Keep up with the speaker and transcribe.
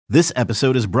This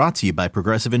episode is brought to you by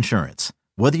Progressive Insurance.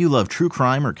 Whether you love true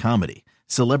crime or comedy,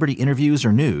 celebrity interviews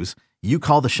or news, you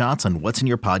call the shots on what's in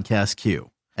your podcast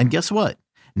queue. And guess what?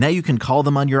 Now you can call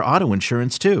them on your auto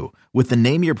insurance too with the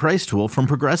Name Your Price tool from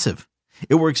Progressive.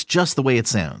 It works just the way it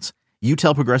sounds. You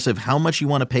tell Progressive how much you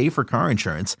want to pay for car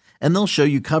insurance, and they'll show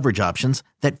you coverage options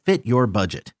that fit your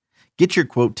budget. Get your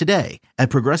quote today at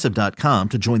Progressive.com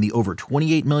to join the over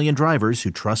 28 million drivers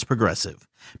who trust Progressive.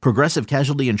 Progressive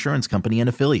Casualty Insurance Company and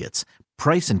Affiliates.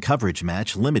 Price and coverage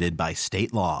match limited by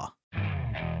state law.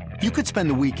 You could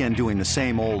spend the weekend doing the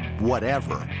same old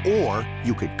whatever, or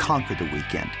you could conquer the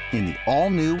weekend in the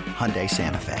all-new Hyundai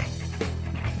Santa Fe.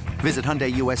 Visit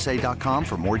HyundaiUSA.com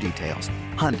for more details.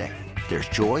 Hyundai, there's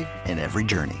joy in every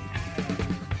journey.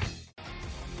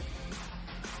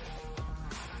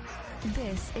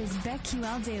 This is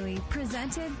BetQL Daily,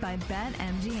 presented by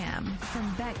BetMGM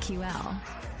from BetQL.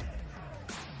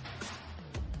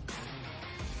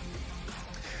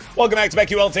 Welcome back to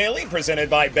BetQL Daily, presented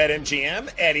by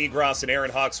BetMGM. Eddie Gross and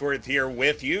Aaron Hawksworth here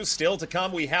with you. Still to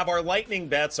come, we have our lightning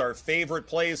bets, our favorite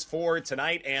plays for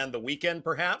tonight and the weekend,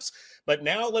 perhaps. But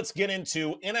now let's get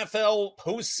into NFL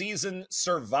Postseason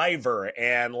Survivor.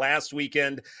 And last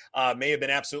weekend may have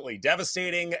been absolutely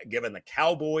devastating, given the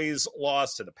Cowboys'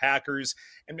 loss to the Packers.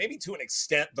 And maybe to an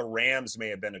extent, the Rams may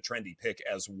have been a trendy pick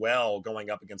as well,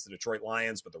 going up against the Detroit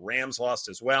Lions, but the Rams lost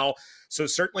as well. So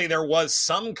certainly there was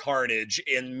some carnage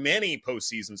in many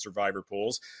postseason Survivor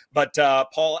pools. But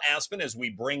Paul Aspen, as we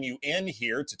bring you in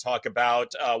here to talk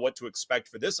about what to expect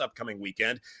for this upcoming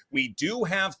weekend, we do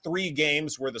have 3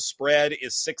 games where the spread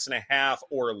is 6.5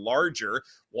 or larger.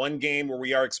 One game where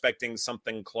we are expecting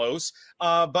something close.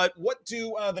 But what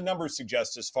do the numbers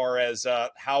suggest as far as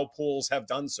how pools have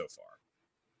done so far?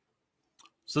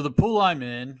 So the pool I'm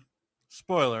in,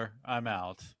 spoiler, I'm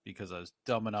out because I was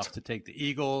dumb enough to take the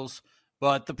Eagles.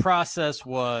 But the process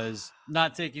was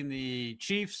not taking the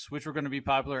Chiefs, which were going to be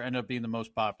popular, ended up being the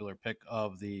most popular pick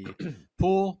of the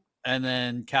pool. And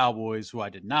then Cowboys, who I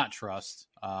did not trust.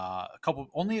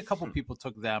 Only a couple people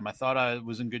took them. I thought I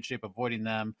was in good shape avoiding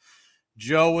them.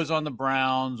 Joe was on the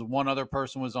Browns. One other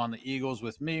person was on the Eagles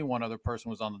with me. One other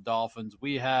person was on the Dolphins.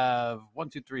 We have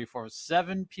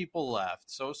 7 people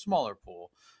left. So a smaller pool,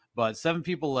 but 7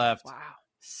 people left. Wow.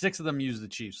 6 of them used the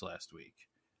Chiefs last week.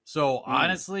 So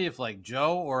honestly, if like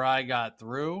Joe or I got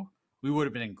through, we would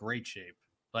have been in great shape.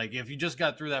 Like if you just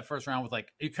got through that first round with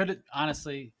it could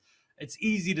honestly, it's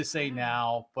easy to say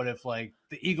now, but if like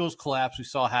the Eagles collapse we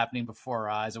saw happening before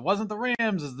our eyes, it wasn't the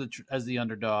Rams as the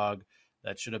underdog.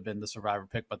 That should have been the Survivor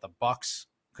pick, but the Bucks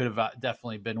could have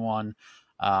definitely been one.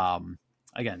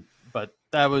 Again, but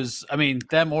that was,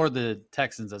 them or the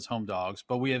Texans as home dogs.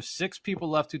 But we have 6 people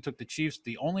left who took the Chiefs.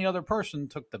 The only other person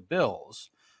took the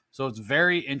Bills. So it's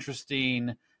very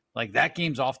interesting. Like that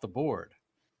game's off the board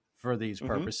for these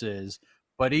purposes.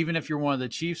 But even if you're one of the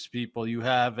Chiefs people, you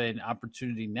have an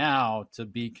opportunity now to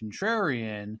be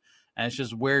contrarian. And it's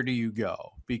just, where do you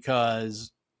go?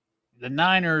 Because the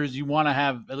Niners, you want to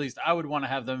have, at least I would want to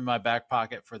have them in my back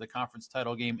pocket for the conference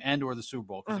title game and or the Super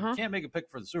Bowl. Because if you can't make a pick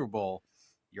for the Super Bowl,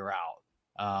 you're out.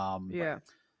 Yeah.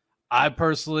 I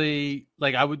personally,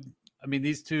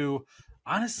 these two,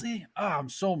 honestly, I'm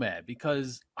so mad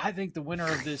because I think the winner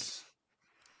of this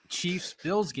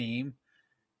Chiefs-Bills game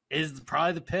is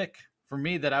probably the pick for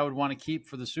me that I would want to keep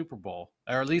for the Super Bowl,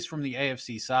 or at least from the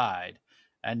AFC side.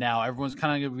 And now everyone's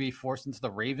kind of going to be forced into the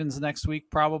Ravens next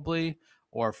week probably,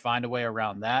 or find a way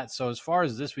around that. So as far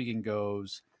as this weekend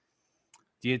goes,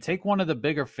 do you take one of the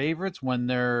bigger favorites when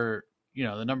they're,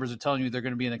 the numbers are telling you they're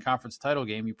going to be in the conference title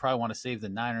game? You probably want to save the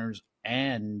Niners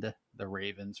and the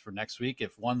Ravens for next week.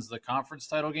 If one's the conference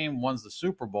title game, one's the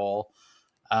Super Bowl.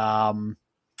 So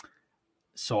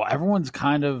everyone's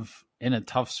kind of in a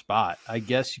tough spot. I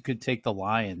guess you could take the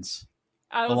Lions.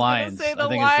 I was Lions. Say the I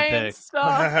think Lions it's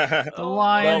stuff. The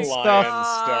Lions stuff.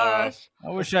 stuff.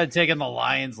 I wish I'd taken the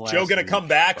Lions last Joe gonna week, come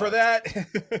back but for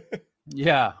that?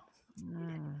 Yeah.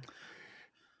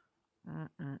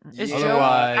 Is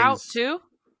Otherwise- Joe out too?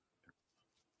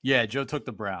 Yeah, Joe took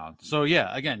the Browns. So,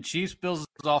 yeah, again, Chiefs, Bills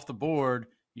is off the board.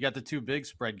 You got the 2 big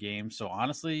spread games. So,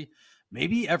 honestly,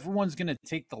 maybe everyone's going to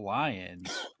take the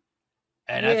Lions.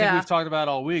 And I think we've talked about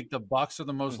all week, the Bucks are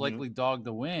the most likely dog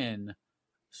to win.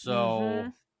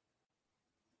 So,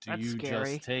 do That's you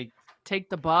scary. just take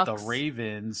the Bucks, the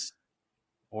Ravens?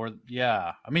 Or,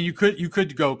 yeah. You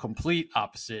could go complete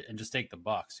opposite and just take the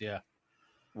Bucks, yeah.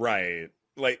 Right.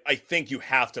 I think you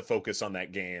have to focus on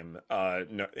that game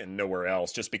and nowhere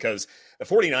else, just because the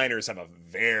 49ers have a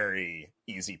very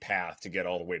easy path to get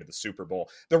all the way to the Super Bowl.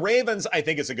 The Ravens, I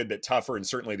think, is a good bit tougher, and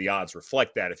certainly the odds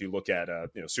reflect that if you look at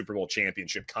Super Bowl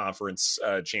championship, conference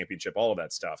championship, all of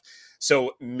that stuff.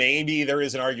 So maybe there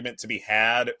is an argument to be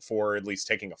had for at least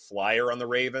taking a flyer on the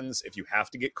Ravens if you have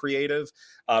to get creative.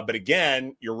 But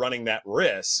again, you're running that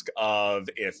risk of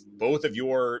if both of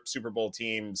your Super Bowl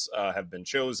teams have been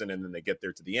chosen and then they get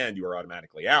there to the end, you are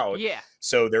automatically out. Yeah.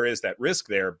 So there is that risk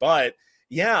there. But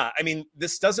yeah, I mean,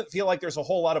 this doesn't feel like there's a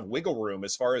whole lot of wiggle room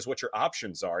as far as what your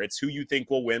options are. It's who you think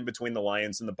will win between the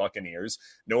Lions and the Buccaneers,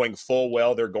 knowing full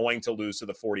well they're going to lose to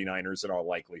the 49ers in all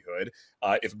likelihood.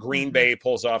 If Green Bay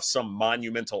pulls off some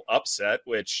monumental upset,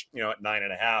 which, at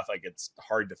 9.5, like it's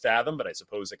hard to fathom, but I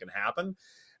suppose it can happen,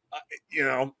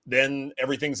 then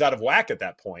everything's out of whack at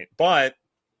that point. But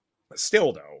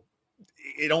still, though,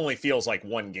 it only feels like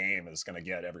one game is going to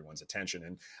get everyone's attention.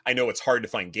 And I know it's hard to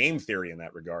find game theory in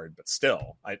that regard, but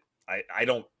still, I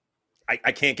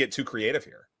can't get too creative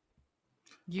here.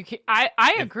 You can.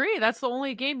 I agree. That's the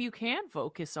only game you can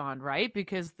focus on, right?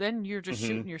 Because then you're just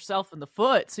shooting yourself in the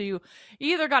foot. So you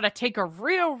either got to take a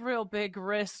real big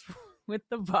risk with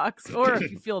the Bucs, or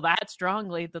if you feel that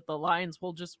strongly that the Lions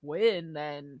will just win,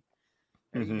 then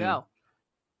there you go.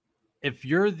 If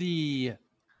you're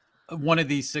one of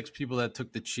these 6 people that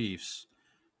took the Chiefs,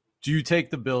 do you take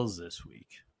the Bills this week?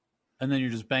 And then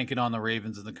you're just banking on the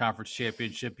Ravens in the conference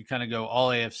championship. You kind of go all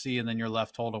AFC, and then you're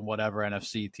left holding whatever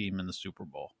NFC team in the Super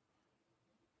Bowl.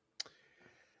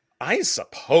 I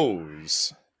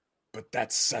suppose, but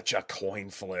that's such a coin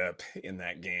flip in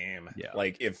that game. Yeah.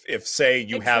 Like if say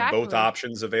you have both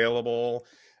options available,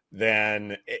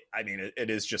 then it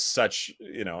is just such,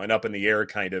 an up in the air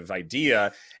kind of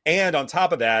idea. And on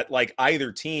top of that, like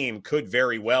either team could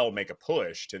very well make a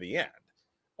push to the end.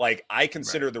 Like I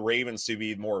consider the Ravens to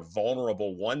be more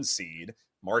vulnerable 1 seed.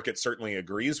 Market certainly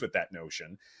agrees with that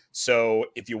notion. So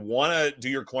if you want to do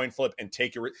your coin flip and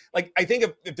take I think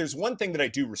if there's one thing that I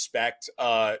do respect,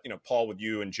 Paul, with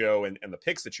you and Joe and the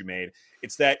picks that you made,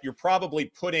 it's that you're probably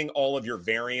putting all of your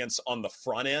variance on the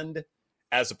front end,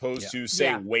 as opposed to,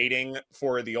 say, waiting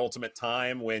for the ultimate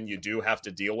time when you do have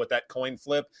to deal with that coin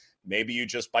flip. Maybe you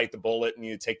just bite the bullet and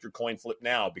you take your coin flip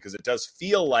now, because it does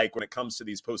feel like when it comes to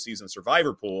these postseason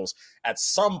survivor pools, at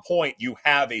some point you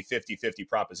have a 50-50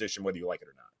 proposition, whether you like it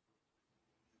or not.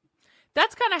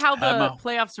 That's kind of how the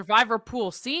playoff survivor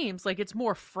pool seems. Like it's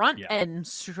more front end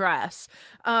stress.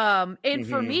 And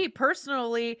for me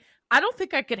personally, I don't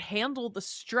think I could handle the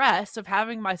stress of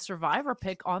having my survivor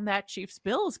pick on that Chiefs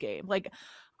Bills game. Like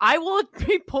I will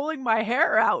be pulling my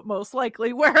hair out most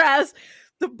likely. Whereas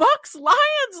the Bucks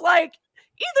Lions, like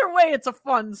either way, it's a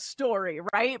fun story,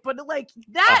 right? But like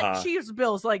that Chiefs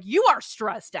Bills, like you are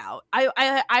stressed out.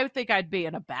 I think I'd be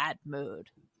in a bad mood.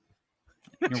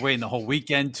 You're waiting the whole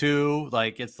weekend too.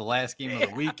 Like it's the last game of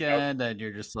the weekend, and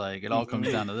you're just like, it all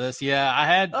comes down to this. Yeah, I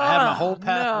had my whole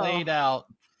path laid out,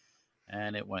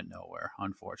 and it went nowhere,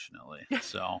 unfortunately.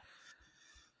 So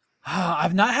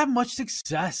I've not had much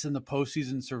success in the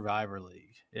postseason Survivor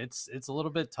League. It's a little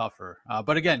bit tougher,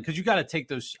 but again, because you got to take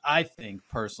those. I think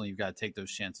personally, you've got to take those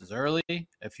chances early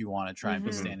if you want to try and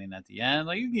be standing at the end.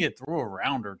 Like you can get through a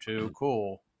round or two,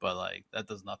 cool, but like that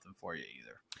does nothing for you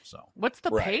either. So what's the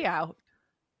payout?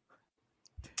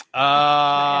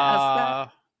 Yeah,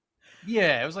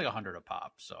 it was like 100 a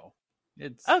pop, so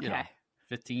it's okay.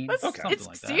 15. Something like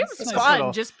that. Seems it's fun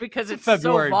little, just because it's so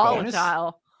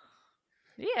volatile.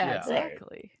 Yeah,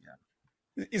 exactly.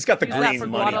 Right. He's got the green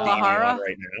money on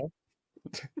right now.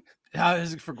 Yeah,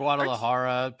 this is for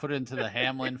Guadalajara. Put it into the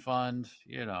Hamlin Fund.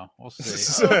 We'll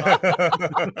see.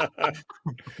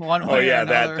 One way or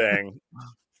another. That thing.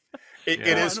 It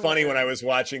is funny when I was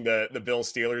watching the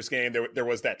Bills-Steelers game, there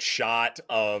was that shot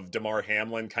of DeMar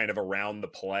Hamlin kind of around the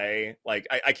play. Like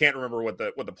I can't remember what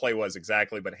the play was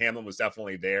exactly, but Hamlin was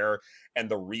definitely there, and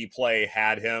the replay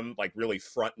had him like really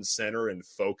front and center and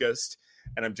focused.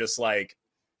 And I'm just like,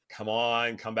 come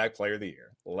on, comeback player of the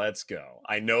year. Let's go.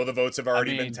 I know the votes have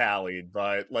already been tallied,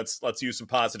 but let's use some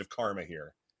positive karma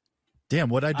here. Damn,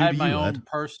 what'd I do to my you, own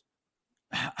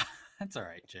Ed? That's all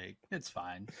right, Jake. It's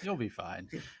fine. You'll be fine.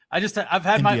 I've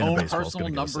had my own personal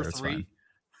number 3.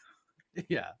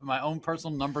 Yeah, my own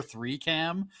personal number 3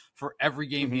 cam for every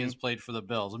game he has played for the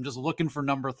Bills. I'm just looking for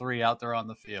number 3 out there on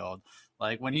the field.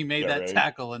 Like when he made that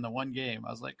tackle in the one game, I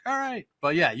was like, all right.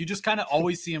 But yeah, you just kind of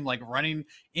always see him like running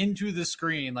into the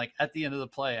screen like at the end of the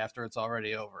play after it's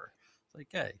already over. It's like,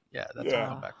 hey, that's a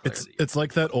comeback player. It's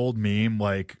like that old meme,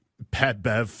 like Pat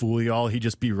Bev fool y'all. He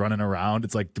just be running around.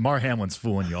 It's like DeMar Hamlin's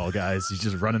fooling y'all guys. He's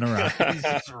just running around. He's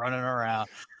just running around.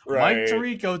 Right. Mike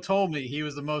Tirico told me he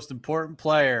was the most important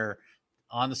player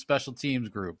on the special teams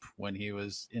group when he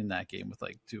was in that game with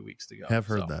like 2 weeks to go. Have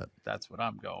heard that. That's what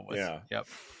I'm going with. Yeah. Yep.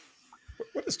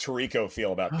 What does Tirico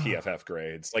feel about PFF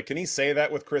grades? Like, can he say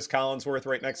that with Chris Collinsworth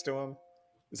right next to him?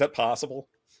 Is that possible?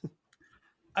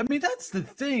 I mean, that's the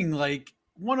thing. Like,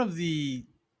 one of the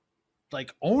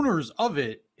owners of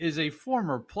it is a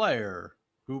former player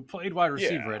who played wide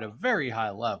receiver at a very high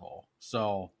level.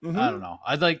 So I don't know.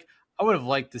 I would have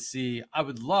liked to see. I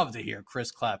would love to hear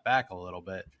Chris clap back a little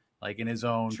bit, like in his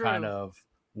own kind of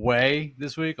way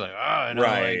this week. Like, I know,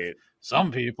 like,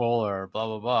 some people are blah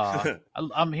blah blah.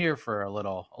 I'm here for a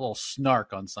little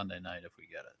snark on Sunday night if we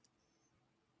get it.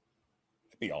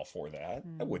 Be all for that.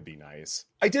 That would be nice.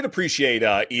 I did appreciate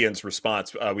Ian's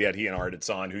response. We had Ian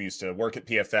Arditz on, who used to work at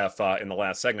PFF in the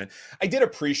last segment. I did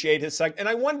appreciate his segment. And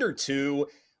I wonder, too,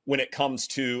 when it comes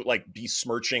to like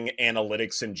besmirching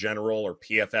analytics in general or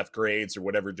PFF grades or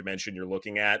whatever dimension you're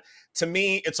looking at, to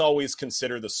me, it's always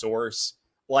consider the source.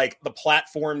 Like the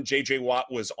platform JJ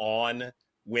Watt was on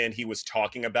when he was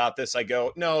talking about this, I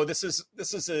go, no, this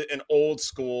is an old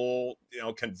school,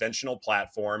 conventional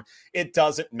platform. It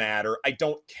doesn't matter. I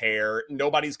don't care.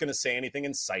 Nobody's going to say anything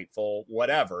insightful,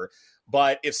 whatever.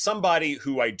 But if somebody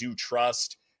who I do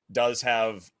trust does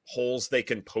have holes they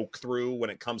can poke through when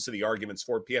it comes to the arguments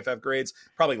for PFF grades,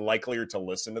 probably likelier to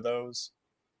listen to those.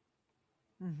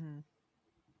 Mm-hmm.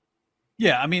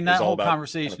 Yeah, I mean, that whole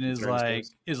conversation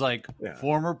is like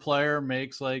former player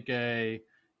makes like a,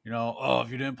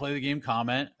 if you didn't play the game,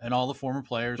 comment, and all the former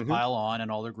players pile on and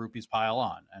all their groupies pile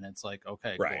on. And it's like,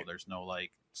 okay, cool. There's no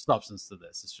like substance to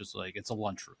this. It's just like, it's a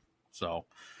lunchroom. So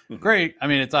great. I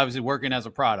mean, it's obviously working as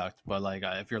a product, but like,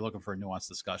 if you're looking for a nuanced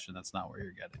discussion, that's not where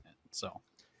you're getting it. So,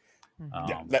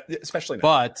 especially now.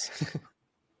 But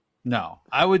no,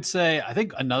 I would say, I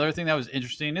think another thing that was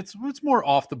interesting, it's more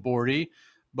off the boardy,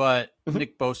 but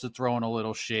Nick Bosa throwing a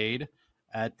little shade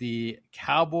at the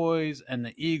Cowboys and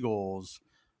the Eagles,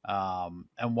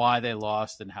 and why they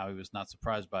lost and how he was not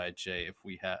surprised by it. Jake,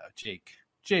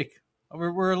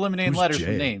 we're eliminating letters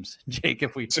from names. Jake,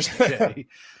 if we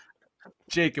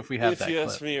Jake, if we have that. If you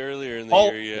asked me earlier in the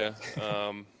year,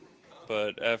 yeah.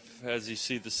 But as you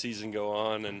see the season go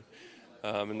on and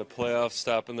in the playoffs,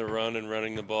 stopping the run and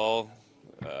running the ball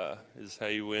is how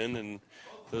you win. And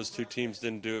those two teams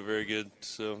didn't do it very good,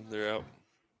 so they're out.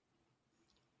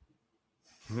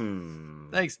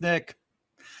 Thanks, Nick.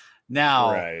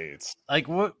 Now, like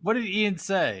what did Ian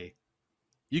say?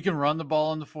 You can run the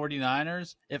ball in the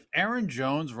 49ers. If Aaron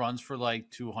Jones runs for like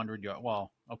 200 yards,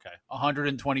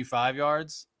 125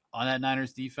 yards on that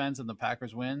Niners defense and the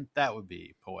Packers win, that would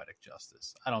be poetic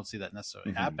justice. I don't see that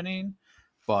necessarily happening,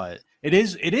 but it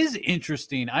is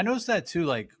interesting. I noticed that too,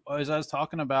 like as I was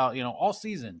talking about, all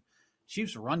season,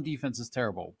 Chiefs' run defense is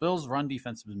terrible. Bills' run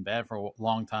defense has been bad for a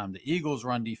long time. The Eagles'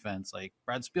 run defense, like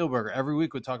Brad Spielberg, every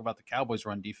week would talk about the Cowboys'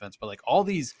 run defense, but like all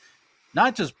these,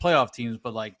 not just playoff teams,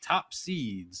 but like top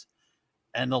seeds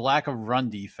and the lack of run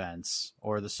defense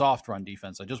or the soft run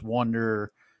defense. I just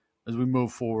wonder as we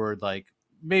move forward, like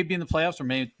maybe in the playoffs or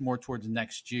maybe more towards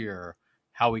next year,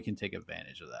 how we can take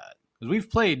advantage of that. Because we've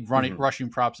played rushing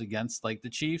props against like the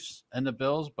Chiefs and the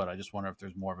Bills, but I just wonder if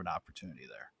there's more of an opportunity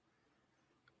there.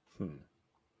 What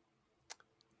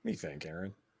do you think,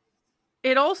 Aaron?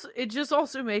 It just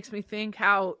also makes me think,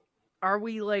 how are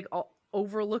we like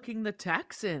overlooking the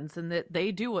Texans and that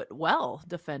they do it well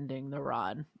defending the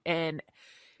run? And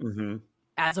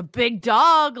as a big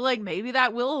dog, like maybe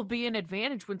that will be an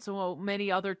advantage when so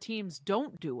many other teams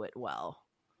don't do it well.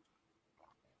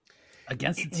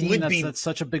 Against a team that's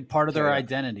such a big part of their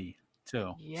identity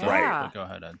too. Yeah. So, right. Go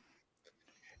ahead, Ed.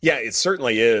 Yeah, it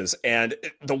certainly is. And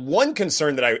the one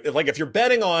concern that if you're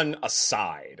betting on a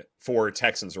side for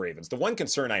Texans Ravens, the one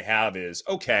concern I have is,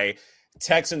 okay,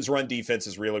 Texans run defense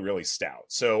is really, really stout.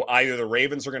 So either the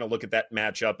Ravens are going to look at that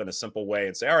matchup in a simple way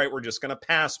and say, all right, we're just going to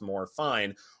pass more,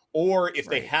 fine. Or if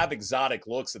they have exotic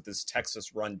looks that this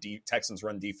Texans run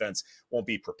defense won't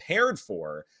be prepared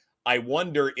for, I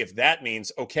wonder if that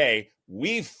means, okay,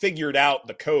 we've figured out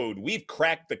the code. We've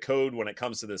cracked the code when it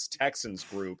comes to this Texans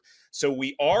group. So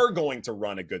we are going to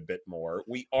run a good bit more.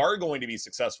 We are going to be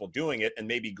successful doing it, and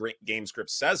maybe Game Script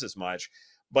says as much.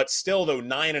 But still, though,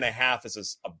 9.5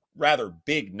 is a rather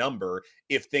big number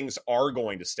if things are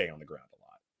going to stay on the ground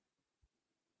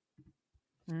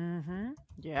a lot.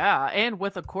 Yeah, and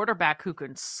with a quarterback who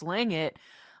can sling it,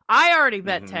 I already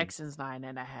bet Texans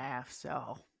 9.5,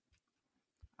 so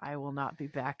I will not be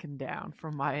backing down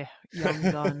from my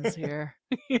young guns here.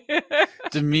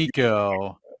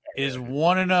 D'Amico is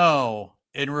 1-0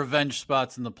 in revenge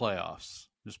spots in the playoffs.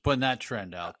 Just putting that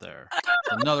trend out there.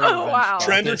 Another revenge spot.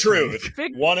 Trend or truth.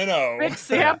 1-0. Big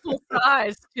sample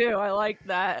size, too. I like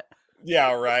that.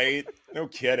 Yeah, right. No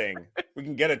kidding. We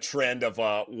can get a trend of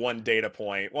one data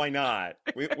point. Why not?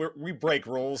 We break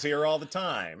rules here all the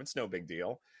time. It's no big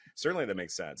deal. Certainly that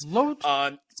makes sense. Low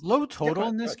total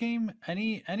in this game.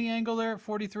 Any angle there at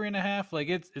 43.5? Like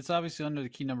it's obviously under the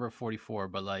key number of 44,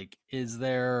 but like, is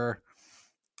there?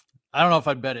 I don't know if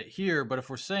I'd bet it here, but if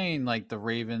we're saying like the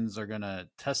Ravens are going to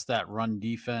test that run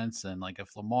defense, and like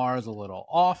if Lamar's a little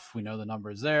off, we know the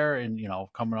numbers there, and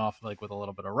coming off like with a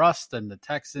little bit of rust, and the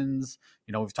Texans,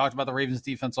 we've talked about the Ravens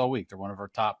defense all week. They're one of our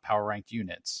top power ranked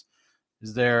units.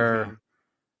 Is there? Mm-hmm.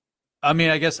 I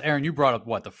mean, I guess Aaron, you brought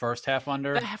up the first half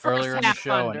under earlier in the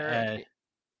show, under. And Ed,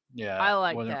 yeah, I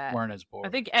like that. Weren't as bored. I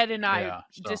think Ed and I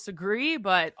disagree,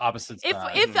 but opposites. If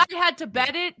I had to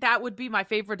bet it, that would be my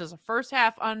favorite as a first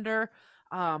half under.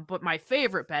 But my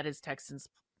favorite bet is Texans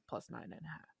plus 9.5.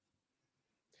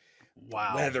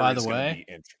 Wow! Weather By the way,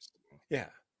 interesting.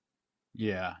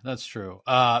 Yeah, that's true.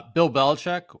 Bill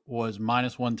Belichick was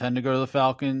minus 110 to go to the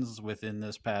Falcons within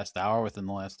this past hour. Within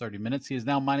the last 30 minutes, he is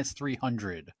now minus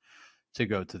 300 to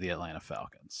go to the Atlanta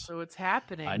Falcons. So it's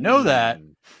happening. I know that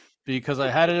because I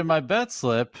had it in my bet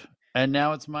slip, and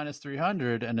now it's minus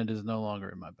 300, and it is no longer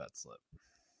in my bet slip.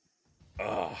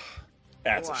 Oh,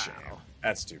 that's a shame.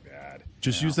 That's too bad.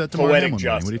 Just use that tomorrow. What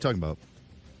are you talking about?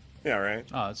 Yeah, right.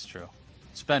 Oh, that's true.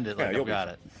 Spend it like I've got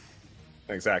it.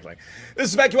 Exactly.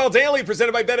 This is BetQL Daily,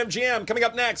 presented by BetMGM. Coming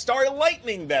up next, our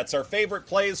lightning bets, our favorite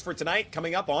plays for tonight,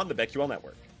 coming up on the BetQL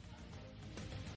Network.